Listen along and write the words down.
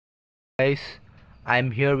Guys,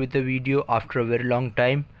 I'm here with a video after a very long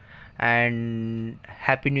time, and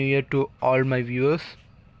happy new year to all my viewers.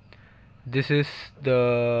 This is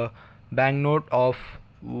the banknote of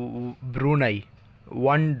Brunei,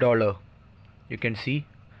 $1. You can see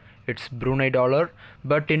it's Brunei dollar,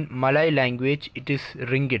 but in Malay language it is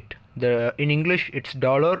ringgit. In English it's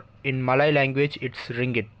dollar, in Malay language it's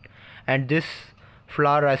ringgit. And this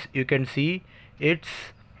flower, as you can see, it's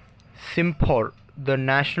Simpor, the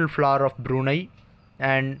national flower of Brunei,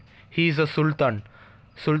 and he is a sultan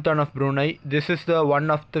of Brunei. This is the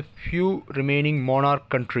one of the few remaining monarch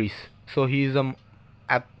countries. So he is a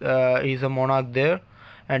monarch there,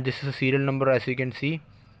 and this is a serial number. As you can see,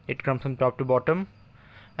 it comes from top to bottom,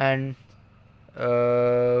 and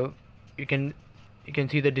you can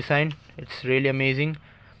see the design. It's really amazing.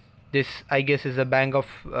 This, I guess, is the Bank of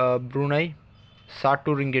Brunei.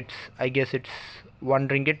 Satu ringgits, I guess it's 1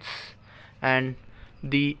 ringgits, and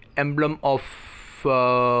the emblem of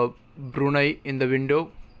Brunei in the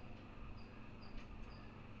window.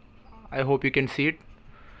 I hope you can see it.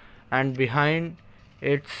 And behind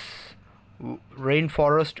it's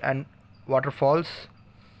rainforest and waterfalls,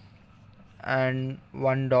 and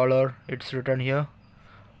 $1 it's written here.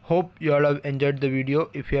 Hope you all have enjoyed the video.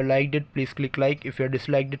 If you have liked it, please click like. If you have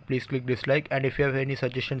disliked it, please click dislike. And if you have any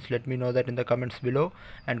suggestions, let me know that in the comments below.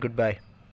 And goodbye.